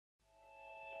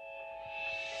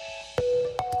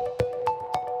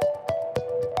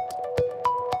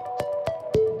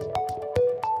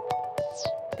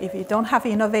if you don't have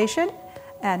innovation,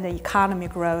 and the economy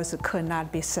growth could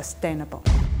not be sustainable.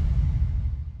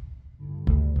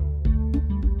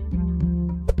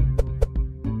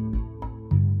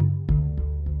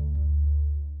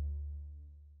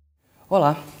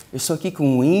 Olá, eu estou aqui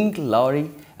com Ying Lowrey,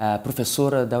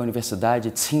 professora da Universidade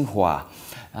Tsinghua.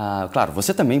 Claro,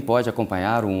 você também pode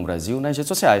acompanhar o UM Brasil nas redes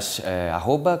sociais,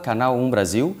 @canal UM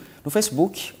Brasil, no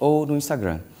Facebook ou no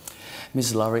Instagram.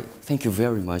 Ms. Lowrey, thank you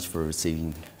very much for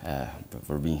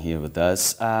being here with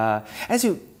us. As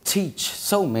you teach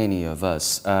so many of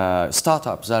us,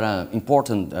 startups are an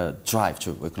important drive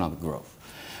to economic growth.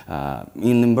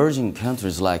 In emerging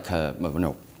countries like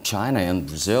China and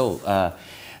Brazil,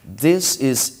 this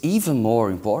is even more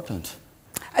important.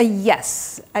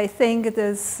 Yes, I think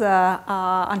this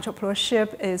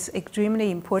entrepreneurship is extremely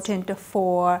important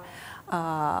for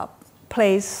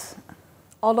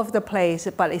all of the place,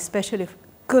 but especially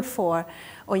good for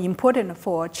or important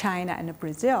for China and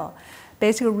Brazil.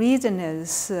 Basic reason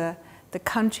is the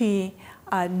country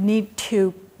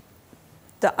the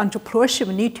entrepreneurship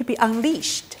need to be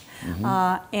unleashed,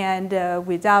 and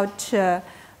without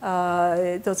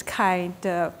those kind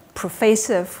of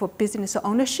pervasive business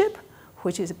ownership,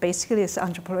 which is basically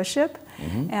entrepreneurship,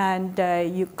 and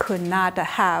you could not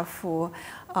have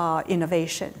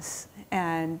innovations.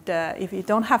 And if you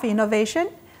don't have innovation,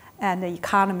 and the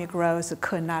economy growth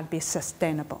could not be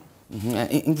sustainable.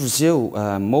 In Brazil,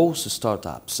 most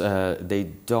startups, they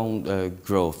don't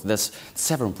grow. There's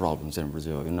several problems in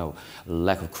Brazil,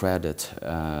 lack of credit,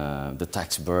 the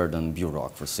tax burden,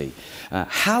 bureaucracy.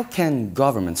 How can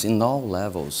governments in all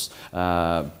levels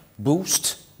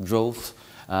boost growth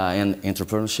and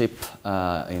entrepreneurship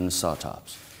in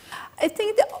startups? I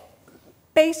think the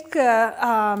basic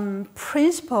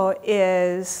principle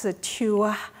is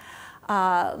to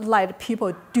let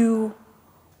people do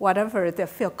whatever they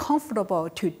feel comfortable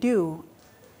to do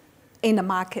in the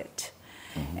market.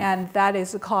 And that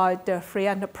is called free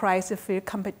enterprise, free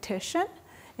competition.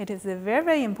 It is very,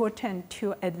 very important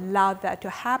to allow that to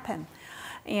happen.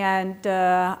 And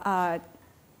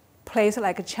place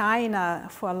like China,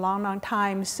 for a long, long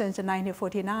time, since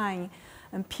 1949,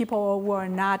 and people were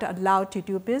not allowed to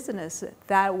do business.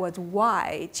 That was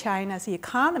why China's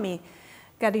economy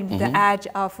got into the edge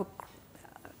of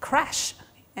crash.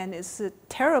 And it's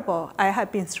terrible. I have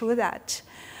been through that.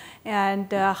 And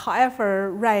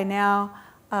however, right now,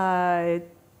 the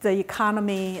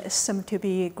economy seems to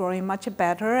be growing much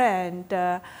better, and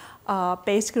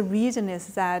basic reason is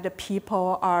that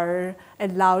people are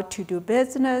allowed to do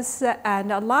business,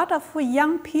 and a lot of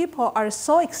young people are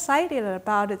so excited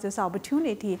about this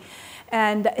opportunity.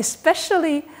 And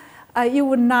especially, you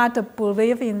would not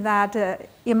believe in that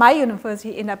in my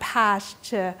university in the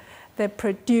past, they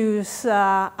produce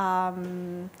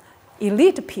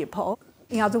elite people.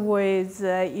 In other words,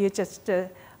 you just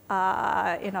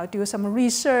do some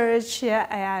research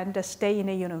and stay in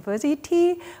a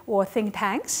university or think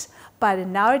tanks. But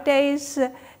nowadays,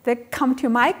 they come to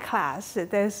my class.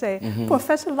 They say,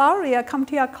 Professor Lowrey, I come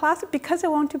to your class because I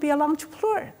want to be an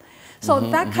entrepreneur. So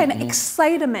that kind of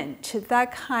excitement,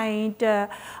 that kind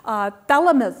of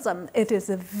dynamism, it is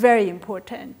very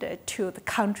important to the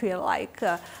country like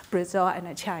Brazil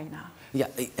and China. Yeah,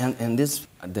 and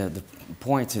the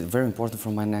point is very important for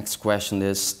my next question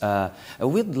is,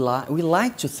 we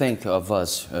like to think of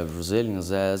us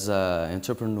Brazilians as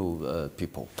entrepreneurial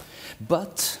people,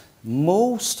 but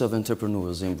most of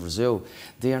entrepreneurs in Brazil,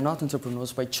 they are not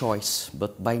entrepreneurs by choice,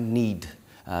 but by need.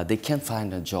 They can't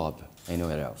find a job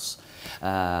anywhere else.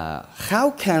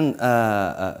 How can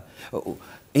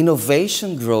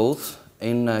innovation growth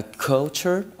in a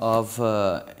culture of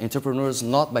entrepreneurs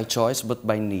not by choice but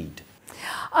by need?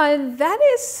 That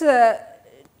is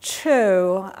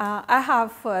true. I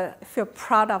feel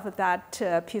proud of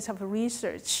that piece of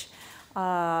research,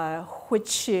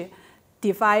 which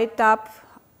divide up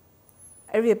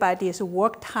everybody's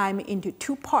work time into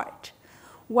two parts.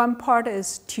 One part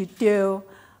is to do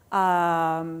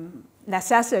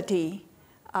necessity,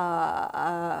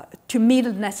 to meet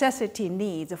necessity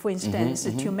needs. For instance,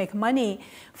 to make money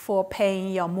for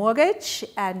paying your mortgage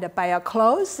and buy your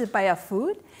clothes, buy your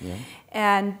food,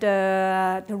 and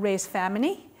to raise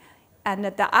family. And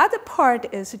the other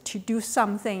part is to do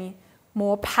something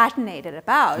more passionate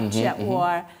about,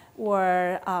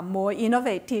 or more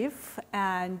innovative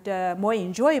and more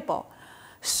enjoyable.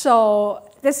 So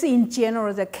this is in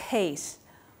general the case.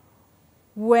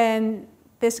 When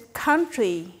this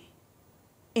country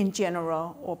in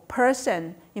general, or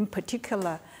person in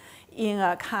particular, in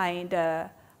a kind of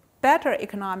better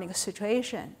economic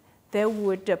situation, they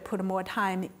would put more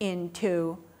time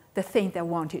into the thing they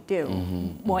want to do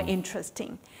more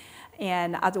interesting.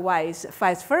 And otherwise,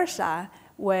 vice versa,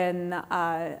 when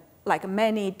like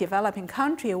many developing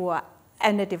countries or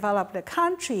underdeveloped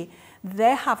country,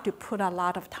 they have to put a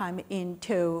lot of time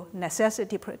into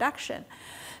necessity production.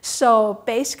 So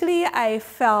basically, I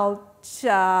felt it's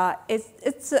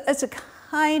a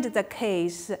kind of the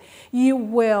case. You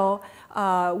will,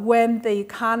 when the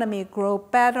economy grow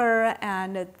better,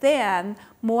 and then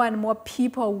more and more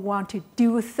people want to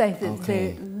do things that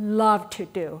they love to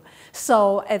do.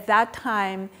 So at that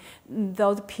time,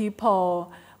 those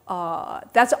people,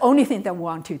 that's the only thing they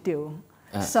want to do.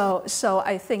 So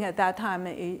I think at that time,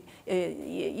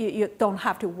 you don't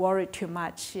have to worry too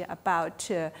much about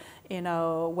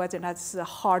whether that's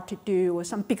hard to do or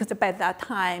something, because by that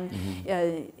time,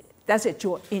 that's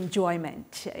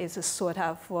enjoyment. It's a sort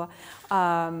of,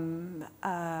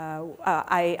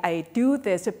 I do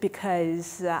this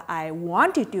because I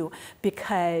want to do,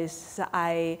 because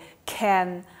I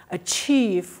can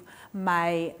achieve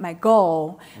my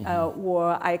goal,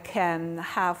 or I can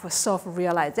have a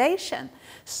self-realization.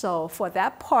 So for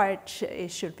that part,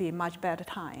 it should be much better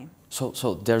time.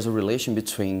 So there's a relation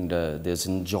between this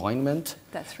enjoyment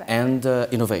That's right. and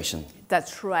innovation.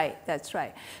 That's right, that's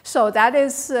right. So that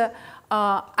is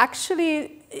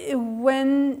actually,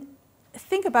 when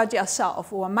think about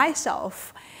yourself or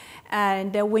myself,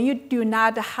 and when you do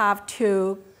not have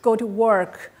to go to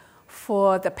work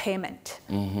for the payment,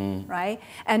 right?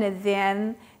 And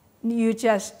then you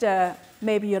just,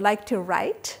 maybe you like to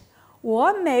write,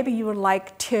 or maybe you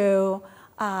like to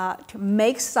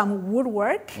make some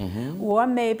woodwork, or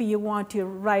maybe you want to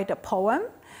write a poem,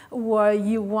 or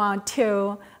you want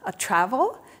to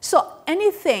travel. So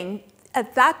anything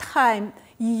at that time,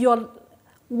 your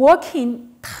working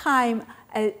time,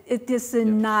 it is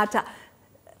not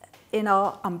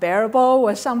unbearable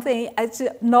or something. It's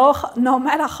no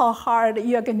matter how hard,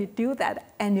 you're going to do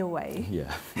that anyway.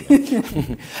 Yeah.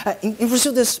 In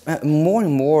Brazil, there's more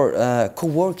and more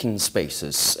co-working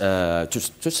spaces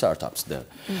to startups there.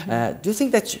 Do you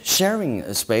think that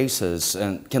sharing spaces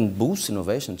can boost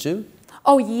innovation too?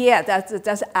 Oh yeah,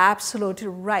 that's absolutely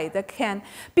right. That can,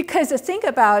 because think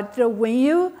about when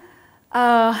you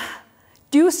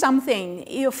do something,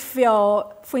 you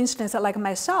feel, for instance, like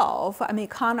myself, I'm an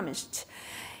economist.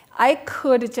 I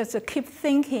could just keep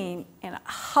thinking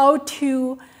how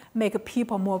to make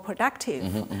people more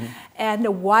productive,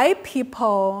 and why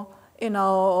people,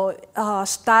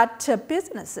 start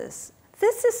businesses.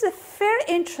 This is a very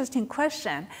interesting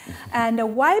question,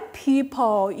 and why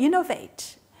people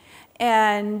innovate,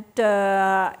 and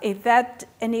is that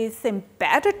anything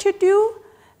better to do?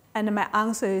 And my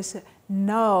answer is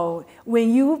no.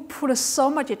 When you put so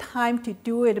much time to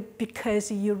do it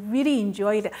because you really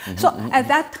enjoyed it. So at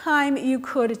that time, you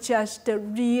could just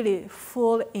really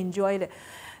fully enjoy it.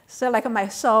 So like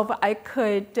myself, I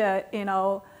could,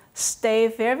 stay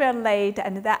very, very late,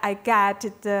 and then I got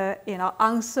the,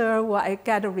 answer, or I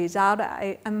got a result.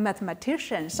 I'm a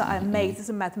mathematician, so I made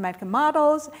these mathematical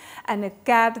models and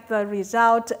got the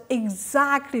result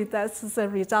exactly. That's the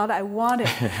result I wanted,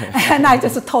 and I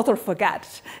just totally forgot,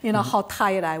 how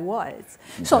tired I was.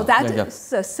 So that's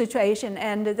the situation.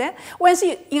 And then once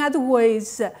you, in other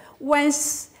words,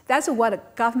 that's what the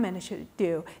government should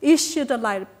do. It should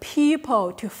allow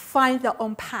people to find their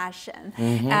own passion.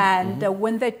 And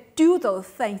when they do those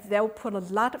things, they'll put a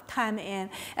lot of time in,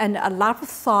 and a lot of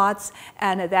thoughts,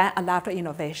 and then a lot of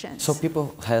innovations. So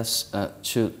people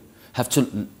have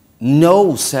to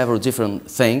know several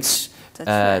different things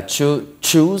to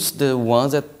choose the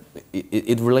ones that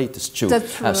it relates to.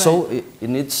 That's right. So it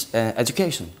needs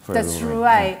education for everyone.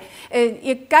 That's right.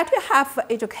 You got to have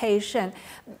education.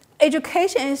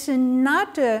 Education is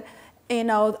not, the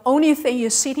only thing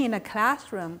you sit in a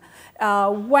classroom.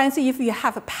 Once, if you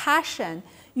have a passion,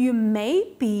 you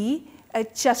may be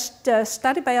just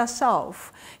study by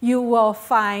yourself. You will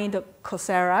find a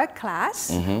Coursera class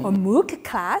or MOOC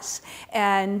class,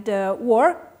 and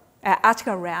or ask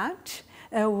around,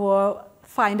 or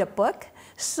find a book.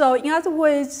 So in other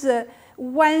words,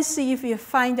 once if you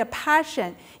find a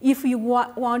passion, if you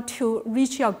want to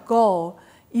reach your goal,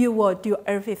 you will do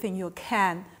everything you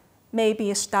can.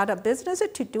 Maybe start a business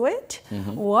to do it,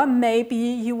 or maybe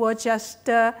you will just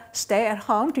stay at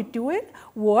home to do it,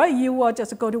 or you will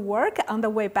just go to work on the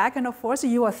way back and forth,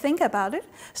 you will think about it.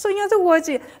 So in other words,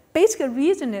 the basic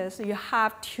reason is you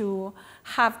have to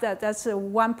have that. That's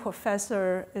one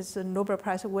professor is a Nobel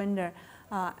Prize winner,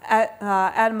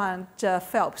 Edmund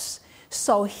Phelps.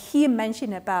 So he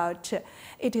mentioned about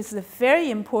it is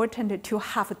very important to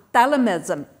have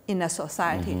dynamism in a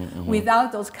society.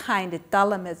 Without those kind of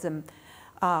dynamism,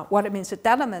 what it means to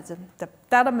dynamism. The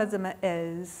dynamism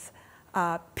is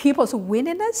people's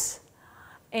willingness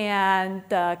and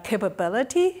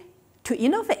capability to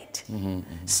innovate.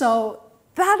 So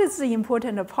that is the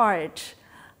important part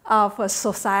of a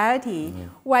society.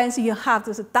 Once you have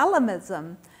this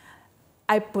dynamism,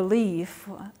 I believe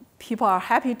people are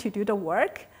happy to do the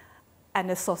work, and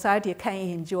the society can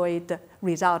enjoy the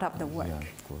result of the work. Yeah,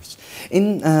 of course.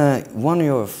 In one of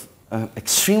your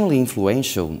extremely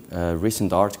influential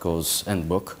recent articles and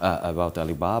book about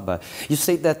Alibaba, you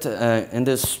say that in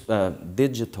this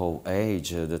digital age,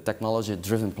 the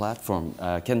technology-driven platform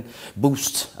can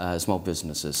boost small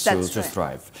businesses to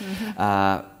thrive.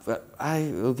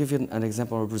 I will give you an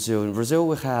example of Brazil. In Brazil,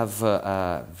 we have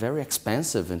very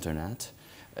expensive internet,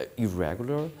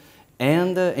 irregular,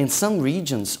 and in some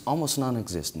regions, almost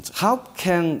non-existent. How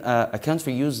can a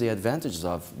country use the advantages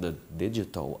of the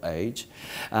digital age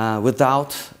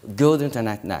without good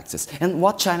internet access? And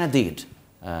what China did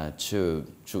to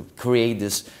create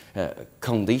this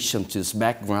condition, this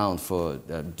background for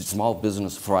small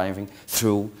business thriving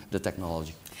through the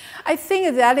technology? I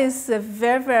think that is a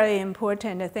very, very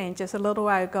important thing. Just a little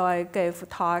while ago, I gave a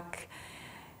talk.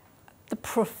 The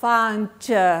profound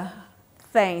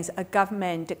things a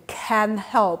government can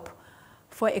help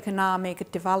for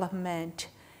economic development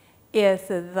is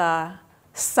the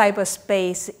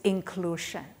cyberspace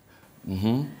inclusion.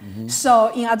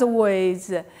 So in other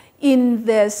words, in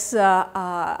this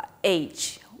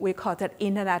age, we call it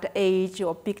internet age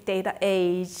or big data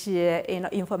age,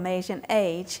 information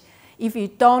age, if you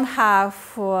don't have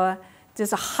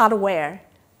this hardware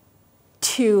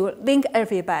to link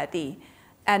everybody,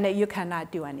 and you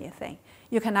cannot do anything.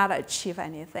 You cannot achieve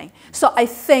anything. So I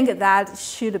think that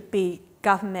should be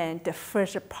government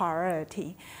first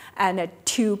priority, and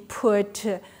to put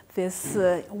this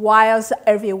wires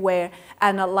everywhere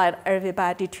and let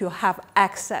everybody to have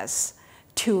access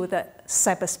to the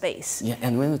cyberspace. Yeah,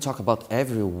 and when we talk about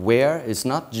everywhere, it's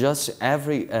not just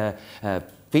every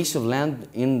piece of land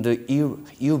in the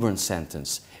urban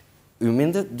centers. You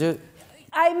mean the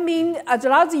I mean, as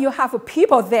long as you have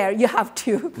people there, you have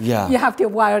to you have to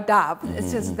wire it up.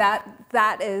 It's just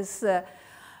that is,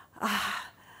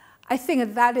 I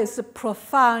think that is a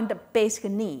profound basic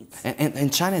needs.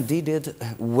 And China did it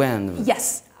when?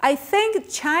 Yes, I think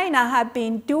China had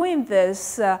been doing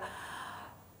this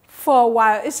for a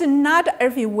while. It's not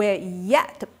everywhere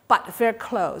yet, but very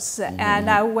close. And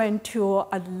I went to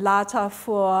a lot of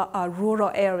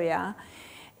rural area.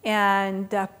 And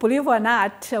believe it or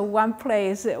not, one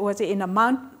place was in a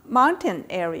mountain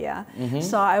area.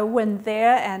 So I went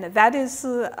there, and that is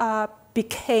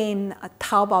became a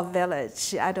Taobao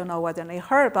village. I don't know whether they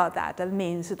heard about that. That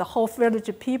means the whole village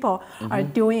of people are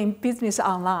doing business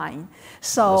online.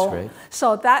 So,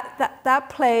 so that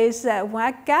place, when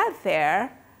I got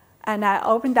there, and I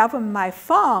opened up my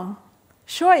phone,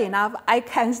 sure enough, I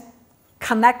can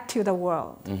connect to the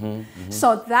world.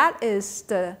 So that is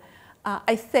the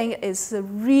I think it's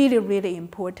really, really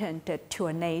important to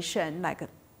a nation like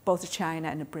both China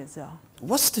and Brazil.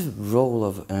 What's the role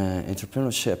of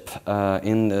entrepreneurship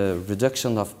in the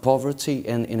reduction of poverty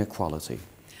and inequality?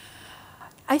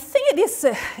 I think it is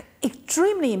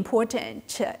extremely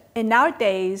important. And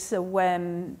nowadays,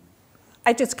 when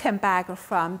I just came back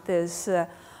from this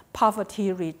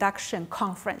poverty reduction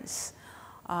conference,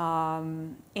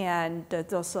 and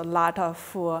there's a lot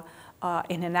of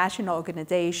international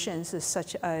organizations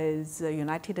such as the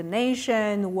United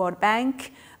Nations, World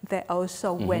Bank, they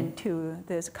also went to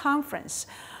this conference.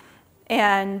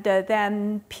 And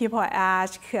then people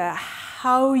ask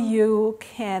how you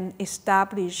can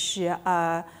establish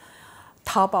a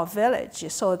Taobao village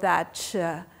so that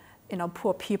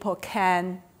poor people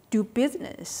can do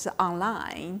business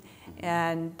online,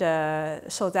 and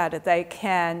so that they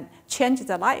can change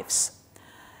their lives.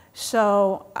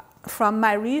 So from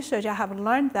my research, I have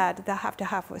learned that they have to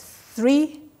have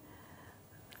 3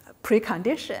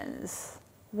 preconditions.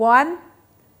 One,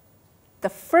 the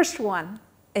first one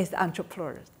is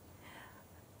entrepreneur.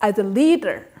 As a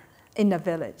leader in the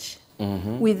village,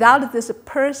 without this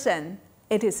person,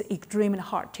 it is extremely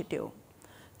hard to do.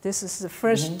 This is the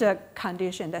first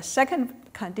condition. The second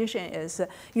condition is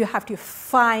you have to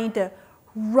find the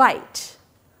right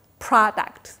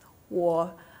product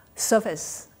or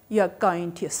service you're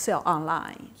going to sell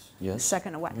online. Yes.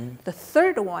 Second one. The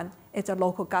third one is the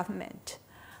local government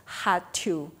had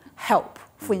to help.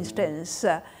 For instance,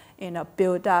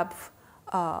 build up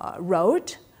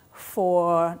road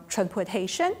for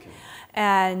transportation,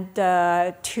 and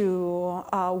to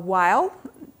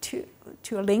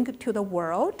link to the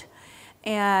world,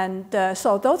 And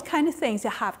so those kind of things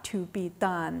have to be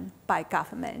done by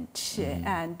government,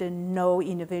 and no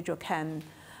individual can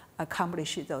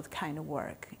accomplish those kind of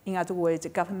work. In other words, the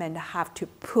government have to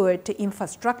put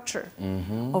infrastructure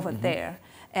over there,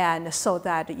 and so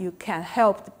that you can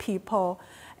help the people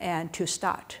and to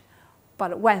start.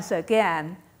 But once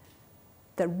again,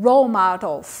 the role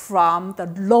model from the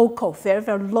local, very,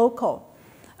 very local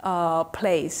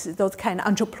place, those kind of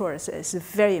entrepreneurs is a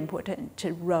very important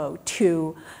role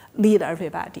to lead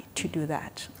everybody to do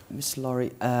that. Ms.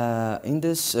 Lowrey, in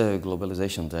this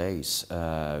globalization days,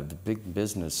 the big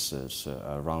businesses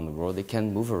around the world, they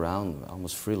can move around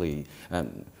almost freely.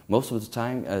 Most of the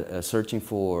time searching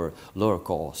for lower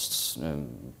costs,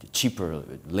 cheaper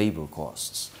labor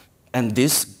costs. And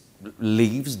this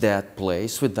leaves that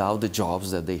place without the jobs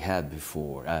that they had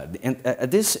before. And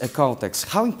this context,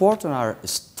 how important are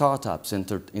startups and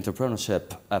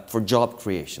entrepreneurship for job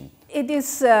creation? It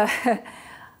is,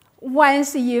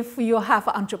 once if you have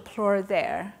an entrepreneur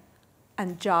there,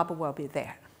 and job will be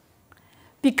there.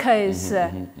 Because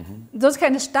those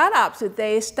kind of startups,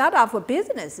 they start off a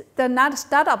business, they're not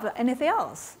start up anything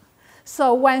else.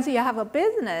 So once you have a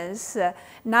business,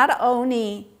 not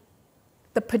only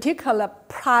the particular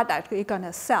product you're going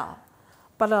to sell,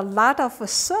 but a lot of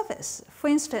service. For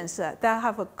instance, they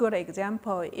have a good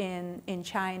example in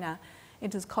China.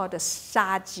 It is called the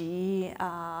Shaji.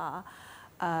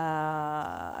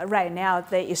 Right now,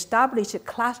 they established a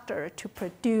cluster to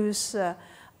produce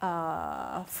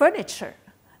furniture.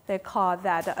 They call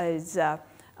that as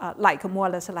like more or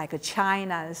less like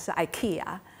China's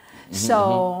IKEA.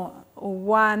 So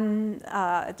one,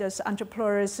 those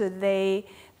entrepreneurs, they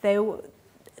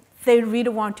really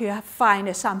want to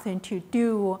find something to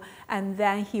do, and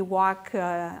then he walked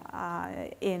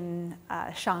in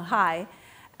Shanghai,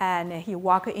 and he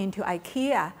walked into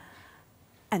IKEA,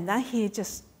 and then he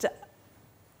just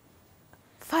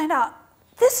find out,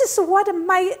 this is what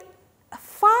my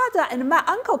father and my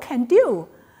uncle can do.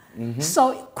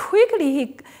 So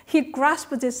quickly he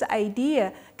grasped this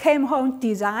idea, came home,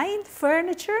 designed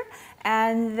furniture,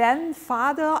 and then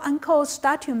father, uncle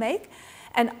start to make,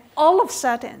 and all of a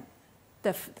sudden,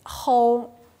 the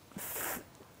whole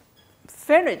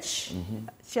furniture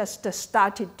just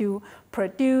started to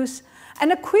produce.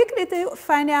 And quickly they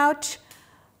find out,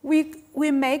 we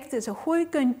make this, we're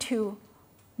going to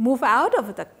move out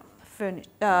of the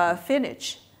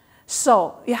furniture.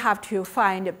 So you have to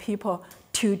find people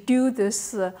to do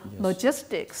this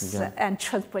logistics and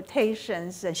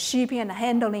transportations and shipping and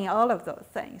handling, all of those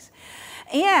things.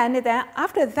 And then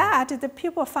after that, the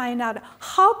people find out,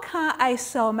 how can I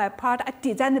sell my product? I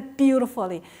design it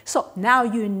beautifully. So now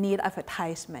you need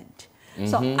advertisement.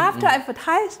 So after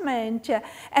advertisement,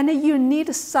 and you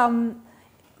need some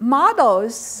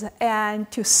models and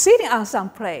to sit on some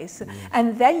place.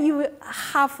 And then you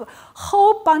have a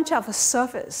whole bunch of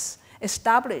service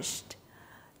established.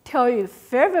 Tell you a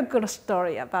very, very good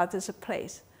story about this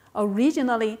place.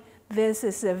 Originally, this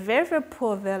is a very, very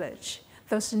poor village.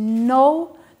 There's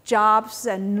no jobs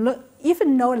and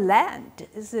even no land.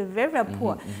 It's very, very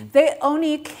poor. They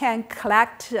only can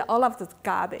collect all of the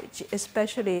garbage,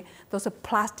 especially those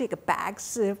plastic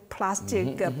bags,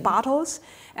 plastic bottles,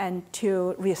 and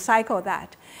to recycle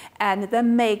that. And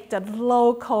then make the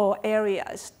local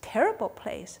areas a terrible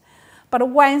place. But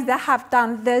once they have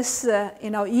done this,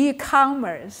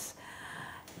 e-commerce,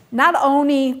 not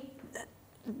only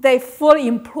they fully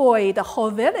employ the whole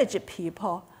village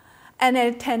people, and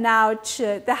it turned out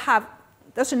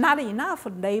there's not enough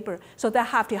labor, so they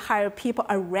have to hire people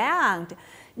around.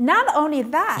 Not only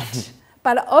that,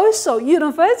 but also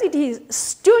university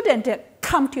students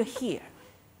come to here.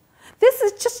 This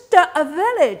is just a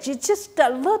village, it's just a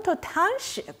little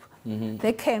township.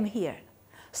 They came here.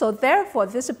 So therefore,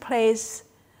 this place,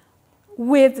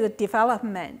 with the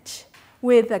development,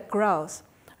 with the growth,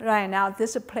 right now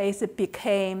this place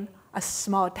became a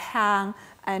small town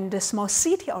and a small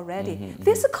city already.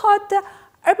 This is called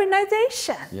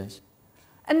urbanization. Yes.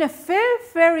 And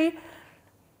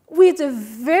with a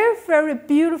very, very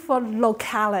beautiful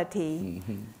locality,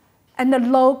 and the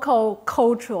local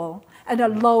cultural and the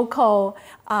local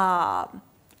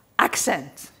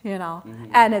accent,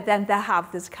 and then they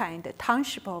have this kind of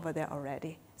township over there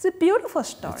already. It's a beautiful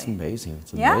story. It's amazing.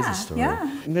 It's an amazing story.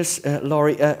 Ms.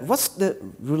 Lowrey, what's the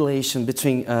relation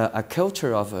between a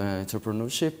culture of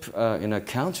entrepreneurship in a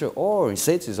country or in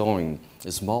cities or in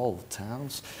small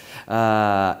towns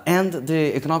and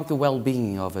the economic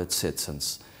well-being of its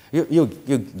citizens? You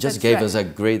just gave us a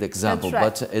great example,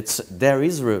 but there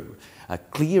is a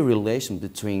clear relation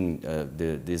between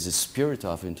this spirit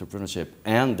of entrepreneurship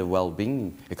and the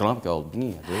well-being, economic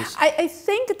well-being, at least. I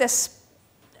think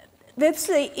let's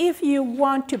say if you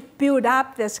want to build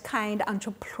up this kind of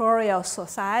entrepreneurial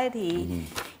society,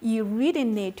 you really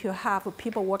need to have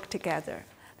people work together.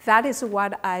 That is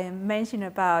what I mentioned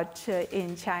about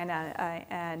in China,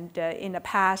 and in the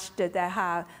past they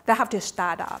have to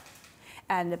start up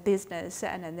and the business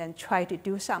and then try to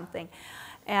do something,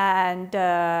 and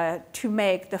to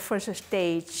make the first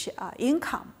stage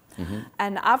income.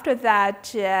 And after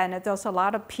that, and there's a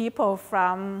lot of people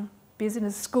from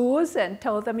business schools and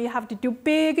told them you have to do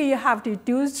big, you have to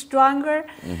do stronger,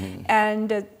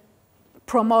 and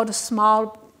promote a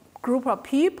small group of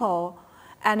people.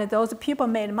 And those people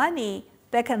made money,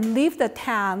 they can leave the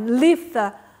town, leave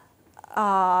the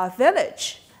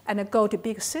village, and go to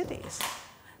big cities.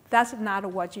 That's not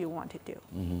what you want to do.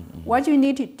 What you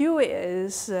need to do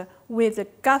is, with the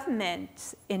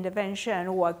government's intervention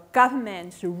or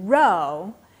government's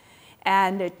role,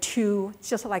 and to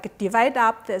just like divide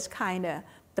up this kind of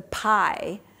the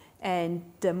pie and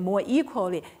more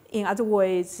equally. In other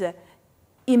words,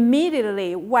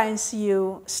 immediately once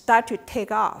you start to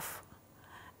take off,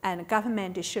 and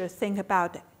government should think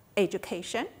about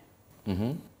education,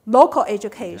 local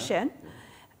education,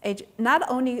 not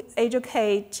only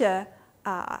educate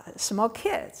small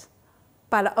kids,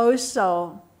 but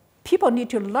also people need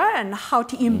to learn how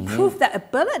to improve their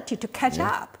ability to catch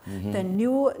up the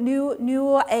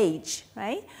new age,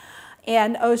 right?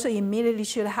 And also immediately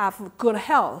should have good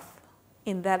health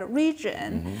in that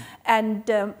region.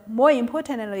 And more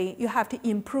importantly, you have to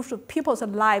improve people's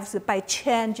lives by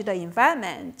changing the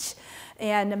environment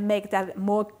and make that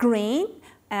more green,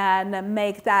 and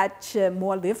make that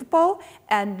more livable,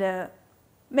 and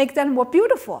make that more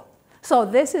beautiful. So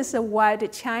this is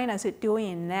what China is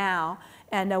doing now.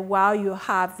 And while you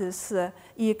have this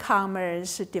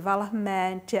e-commerce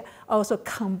development, also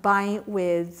combined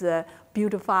with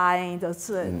beautifying those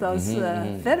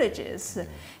villages.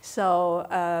 So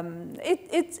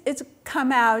it's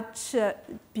come out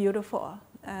beautiful.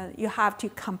 You have to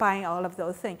combine all of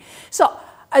those things. So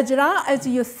as long as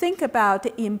you think about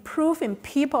improving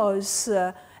people's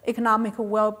economic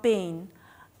well-being,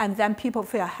 and then people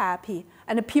feel happy,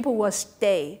 and people will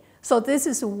stay. So this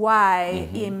is why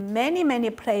in many, many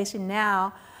places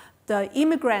now, the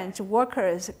immigrant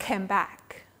workers came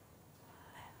back.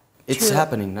 It's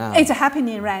happening now. It's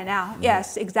happening right now,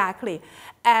 yes, exactly.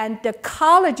 And the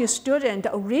college students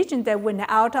originally they went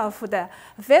out of the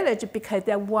village because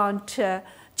they want to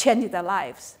change their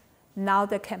lives. Now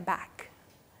they came back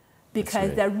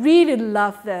because they really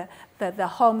love the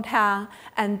hometown,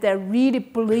 and they really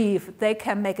believe they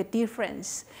can make a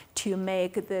difference to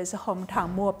make this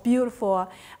hometown more beautiful,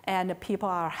 and people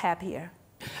are happier.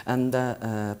 And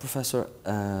Professor,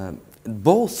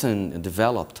 both in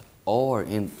developed or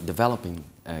in developing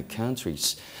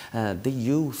countries, the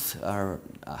youth are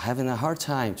having a hard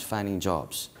time finding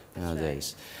jobs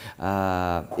nowadays.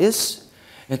 Is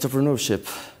entrepreneurship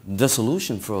the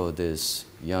solution for these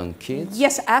young kids?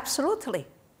 Yes, absolutely.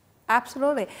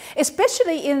 Absolutely.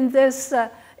 Especially in this,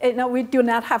 we do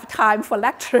not have time for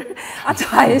lecture.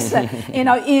 Otherwise,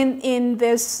 in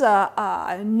this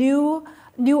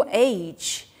new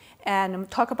age, and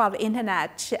talk about the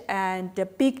internet and the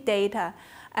big data,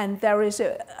 and there is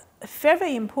a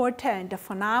very important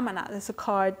phenomenon that's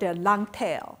called the long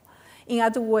tail. In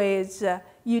other words,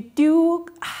 you do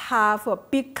have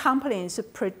big companies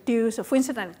produce, for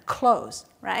instance, clothes,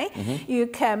 right? You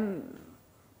can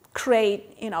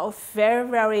create, very,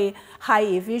 very high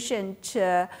efficient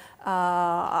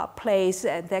place,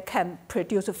 and they can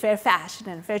produce very fast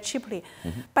and very cheaply.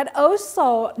 But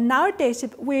also nowadays,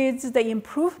 with the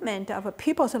improvement of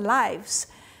people's lives,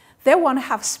 they want to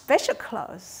have special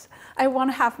clothes. I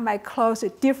want to have my clothes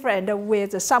different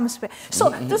with some space. So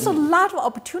there's a lot of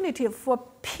opportunity for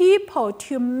people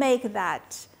to make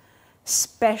that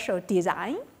special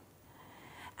design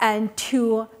and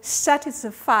to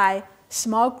satisfy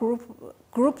small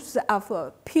groups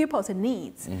of people's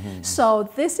needs. So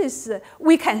this is,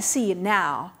 we can see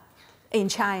now in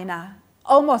China,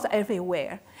 almost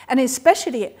everywhere. And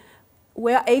especially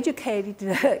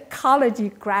well-educated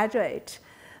college graduates,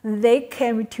 they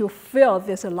came to fill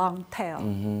this long tail.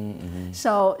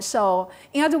 So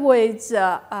in other words,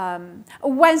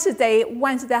 once they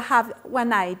have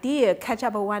one idea, catch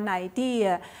up on one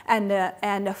idea,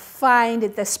 and find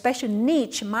the special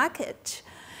niche market,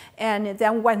 and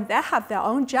then when they have their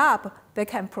own job, they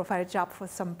can provide a job for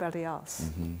somebody else.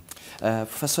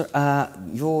 Professor,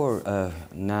 your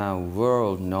now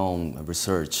world-known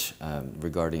research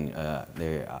regarding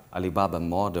the Alibaba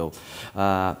model,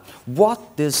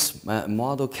 what this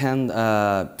model can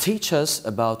teach us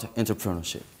about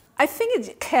entrepreneurship? I think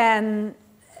it can,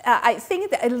 I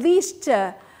think that at least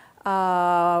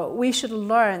we should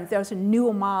learn there's a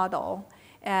new model,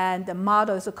 and the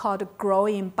model is called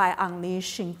growing by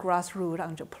unleashing grassroots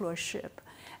entrepreneurship.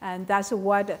 And that's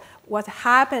what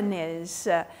happened is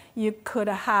you could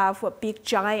have a big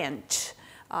giant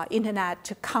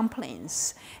internet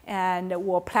companies and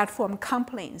or platform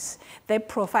companies. They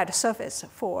provide service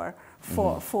for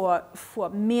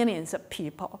millions of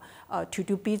people to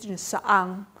do business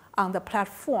on the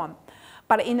platform.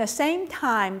 But in the same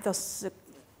time, there's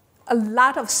a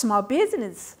lot of small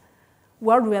business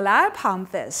will rely upon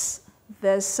this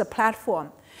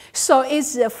platform. So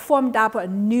it's formed up a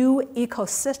new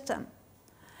ecosystem.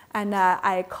 And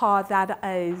I call that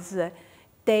as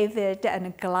David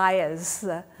and Goliath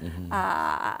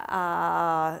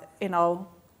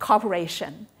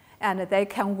cooperation. And they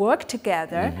can work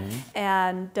together,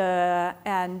 and then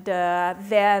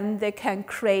they can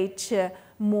create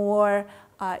more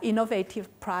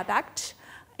innovative product,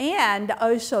 and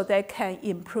also they can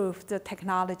improve the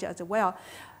technology as well.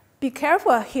 Be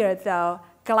careful here though,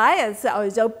 Goliath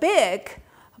is so big,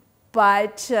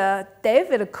 but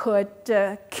David could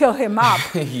kill him up.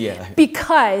 Yeah.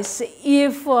 Because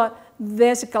if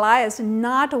this Goliath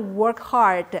not work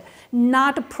hard,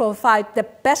 not provide the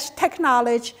best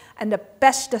technology and the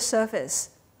best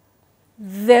service,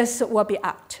 this will be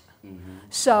out.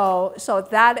 So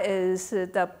that is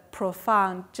the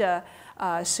profound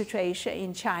situation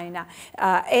in China.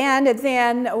 And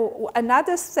then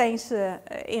another thing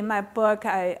in my book,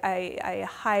 I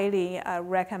highly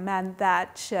recommend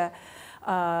that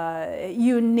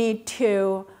you need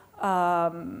to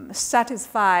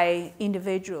satisfy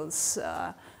individuals.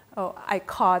 I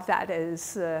call that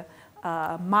as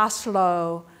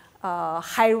Maslow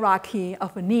hierarchy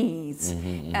of needs.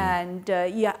 And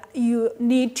you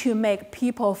need to make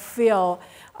people feel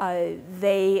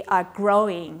they are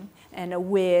growing and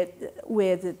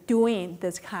with doing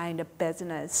this kind of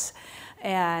business.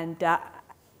 And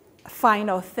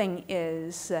final thing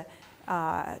is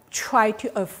try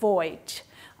to avoid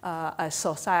a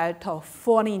societal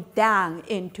falling down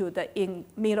into the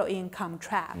middle income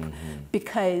trap.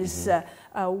 Because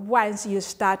once you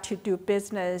start to do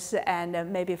business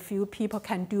and maybe a few people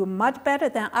can do much better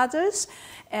than others,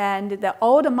 and the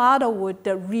old model would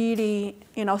really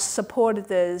support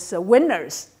these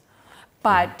winners.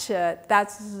 But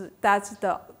that's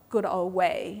the good old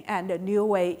way. And the new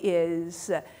way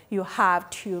is you have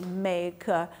to make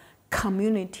a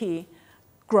community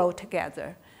grow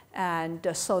together, and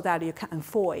so that you can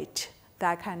avoid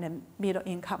that kind of middle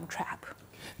income trap.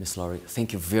 Ms. Lowrey,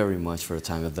 thank you very much for your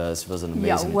time with us. It was an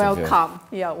amazing interview. Welcome.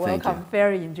 Yeah, welcome.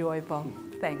 Very enjoyable.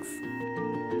 Thanks.